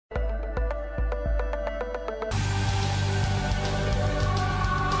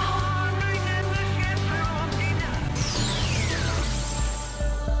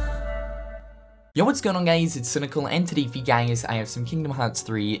Yo, what's going on guys, it's Cynical, and today for you guys I have some Kingdom Hearts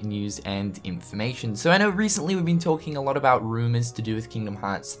 3 news and information. So I know recently we've been talking a lot about rumors to do with Kingdom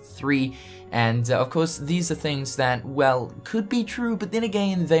Hearts 3, and of course these are things that, well, could be true, but then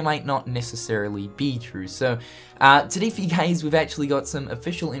again they might not necessarily be true. So today for you guys we've actually got some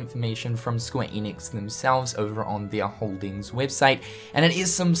official information from Square Enix themselves over on their holdings website, and it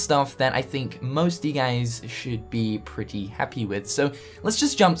is some stuff that I think most of you guys should be pretty happy with. So let's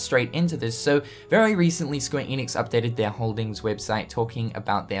just jump straight into this. So very recently, Square Enix updated their holdings website talking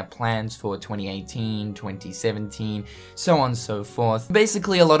about their plans for 2018, 2017, so on and so forth.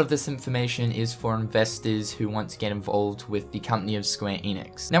 Basically, a lot of this information is for investors who want to get involved with the company of Square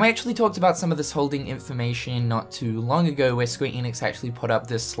Enix. Now, we actually talked about some of this holding information not too long ago, where Square Enix actually put up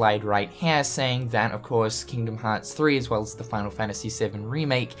this slide right here saying that, of course, Kingdom Hearts 3 as well as the Final Fantasy VII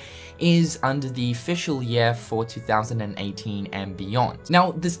Remake is under the official year for 2018 and beyond.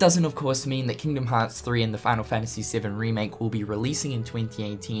 Now, this doesn't, of course, mean that Kingdom Hearts 3 and the Final Fantasy VII Remake will be releasing in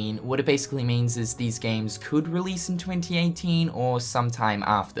 2018. What it basically means is these games could release in 2018 or sometime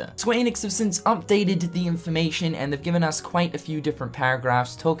after. Square Enix have since updated the information, and they've given us quite a few different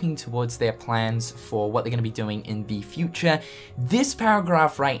paragraphs talking towards their plans for what they're going to be doing in the future. This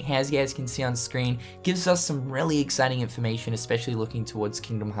paragraph right here, as you guys can see on screen, gives us some really exciting information, especially looking towards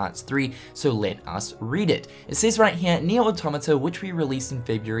Kingdom Hearts 3, so let us read it. It says right here, Nier Automata, which we released in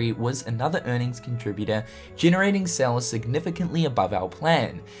February, was another earnings contributor, generating sales significantly above our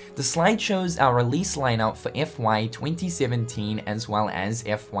plan. The slide shows our release lineup for FY 2017 as well as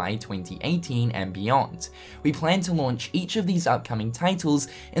FY 2018 and beyond. We plan to launch each of these upcoming titles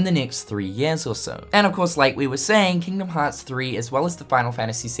in the next 3 years or so. And of course, like we were saying, Kingdom Hearts 3 as well as the Final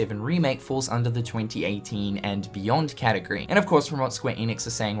Fantasy VII Remake falls under the 2018 and beyond category. And of course, from what Square Enix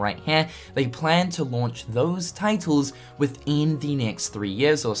are saying right here, they plan to launch those titles within the next 3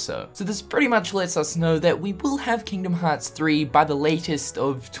 years or so. So this pretty much lets us know that we will have Kingdom Hearts 3 by the latest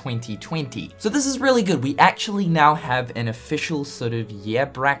of 2020. So this is really good. We actually now have an official sort of year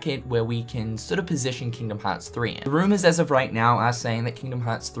bracket where we can sort of position Kingdom Hearts 3 in. The rumors as of right now are saying that Kingdom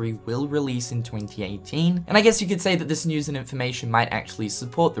Hearts 3 will release in 2018, and I guess you could say that this news and information might actually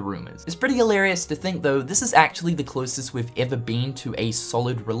support the rumors. It's pretty hilarious to think though, this is actually the closest we've ever been to a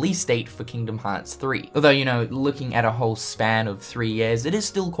solid release date for Kingdom Hearts 3. Although, you know, looking at a whole span of 3 years, it is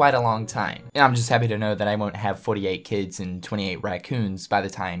still quite a long time. And I'm just happy to know that I won't have 48 kids and 28 raccoons by the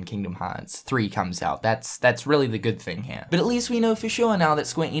time Kingdom Hearts 3 comes out. That's really the good thing here. But at least we know for sure now that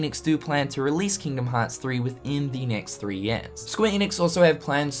Square Enix do plan to release Kingdom Hearts 3 within the next 3 years. Square Enix also have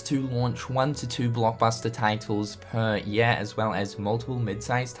plans to launch 1 to 2 blockbuster titles per year, as well as multiple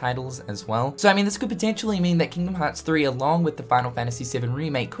mid-sized titles as well. So I mean, this could potentially mean that Kingdom Hearts 3 along with the Final Fantasy VII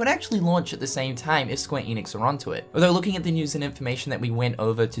Remake could actually launch at the same time if Square Enix are onto it. Although looking at the news and information that we went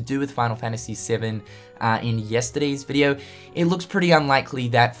over to do with Final Fantasy VII in yesterday's video, it looks pretty unlikely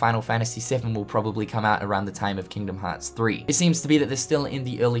that Final Fantasy VII will probably come out around the time of Kingdom Hearts 3. It seems to be that they're still in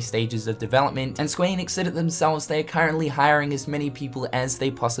the early stages of development, and Square Enix said it themselves, they are currently hiring as many people as they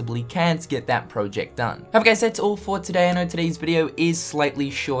possibly can to get that project done. However guys, that's all for today. I know today's video is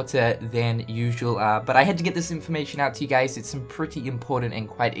slightly shorter than usual, but I had to get this information out to you guys. It's some pretty important and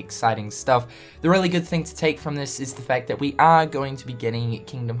quite exciting stuff. The really good thing to take from this is the fact that we are going to be getting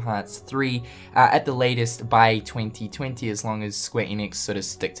Kingdom Hearts 3 at the latest by 2020, as long as Square Enix sort of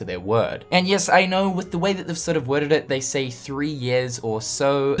stick to their word. And yes, I know with the way that they've sort of worded it, they say 3 years or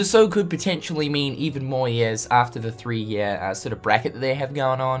so. The so could potentially mean even more years after the 3-year sort of bracket that they have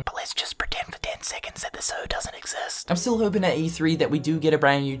going on. But let's just pretend for 10 seconds that the so doesn't exist. I'm still hoping at E3 that we do get a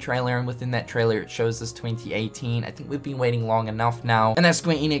brand new trailer, and within that trailer it shows us 2018. I think we've been waiting long enough now, and that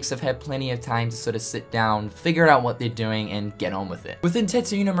Square Enix have had plenty of time to sort of sit down, figure out what they're doing, and get on with it. Within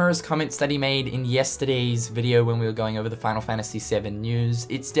Tetsuya Nomura's comments that he made in yesterday's video when we were going over the Final Fantasy VII news,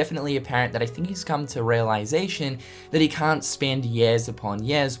 it's definitely apparent that I think he's come to realization that he can't spend years upon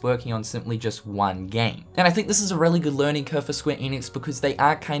years working on simply just one game. And I think this is a really good learning curve for Square Enix, because they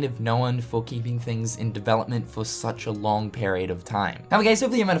are kind of known for keeping things in development for such a long period of time. However guys,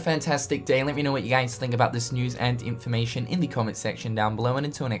 hopefully you've had a fantastic day. Let me know what you guys think about this news and information in the comment section down below, and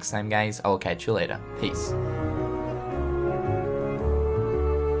until next time guys, I'll catch you later. Peace.